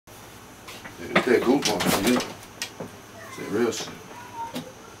It's that goop on it, yeah. It's that real shit.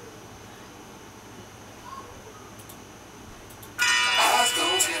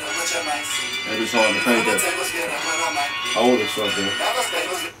 That is hard to paint that. Old as fuck, man.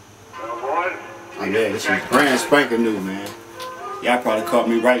 Oh yeah, this is brand spanking new, man. Y'all probably caught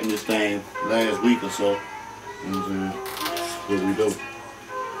me writing this thing last week or so. You know what I'm saying? What we do.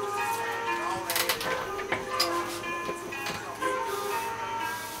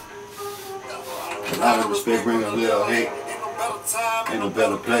 A lot of respect bring a little hate. Ain't no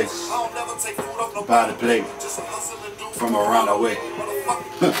better place. Body plate from around the way.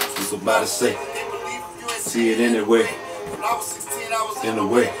 It's about to say. See it anyway. In the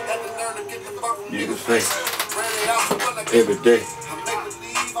way. Niggas face. Every day.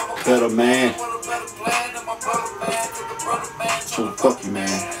 Better man. So fuck you,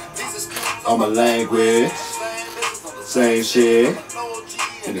 man. All my language. Same shit.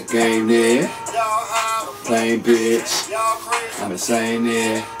 In the game there. Plain bitch. I'm insane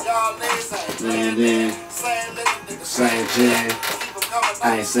there. Land in. Same jam.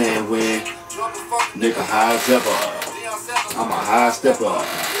 I ain't saying when. Nigga high stepper. I'm a high stepper.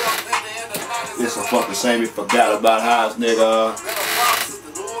 It's a fucking shame you forgot about H.A.A.S, nigga.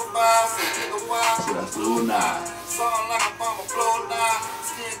 See, that's Lil Nine.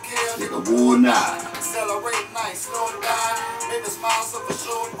 Nigga, Wool Nine.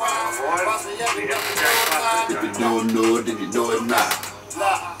 If you don't know it, then you know it not. I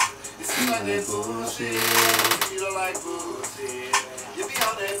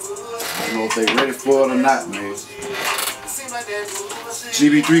don't know if they ready for it or not, man.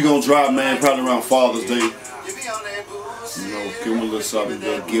 GB3 gonna drop, man, probably around Father's Day. You know, give him a little something, a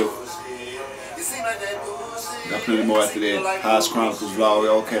little gift. Got plenty more after that. H.A.A.S Chronicles vlog,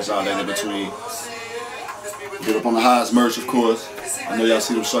 y'all catch all that in between. Get up on the H.A.A.S merch, of course. I know y'all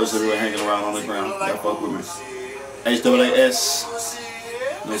see them shirts everywhere hanging around on the ground. Y'all fuck with me. H.A.A.S.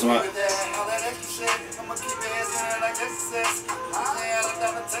 You know what I'm talking about?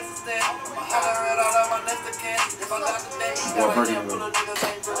 Boy, Birkin,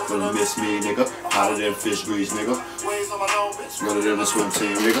 gonna miss me, nigga. Hotter than fish grease, nigga. Better than the swim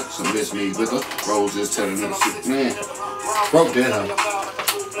team, nigga. So miss me, nigga. Roses telling them shit, man. Broke that, huh?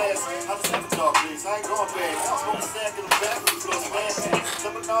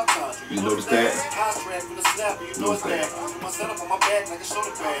 You notice that? Notice that.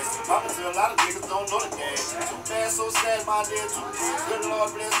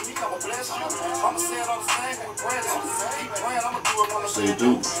 So you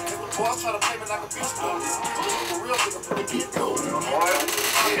do.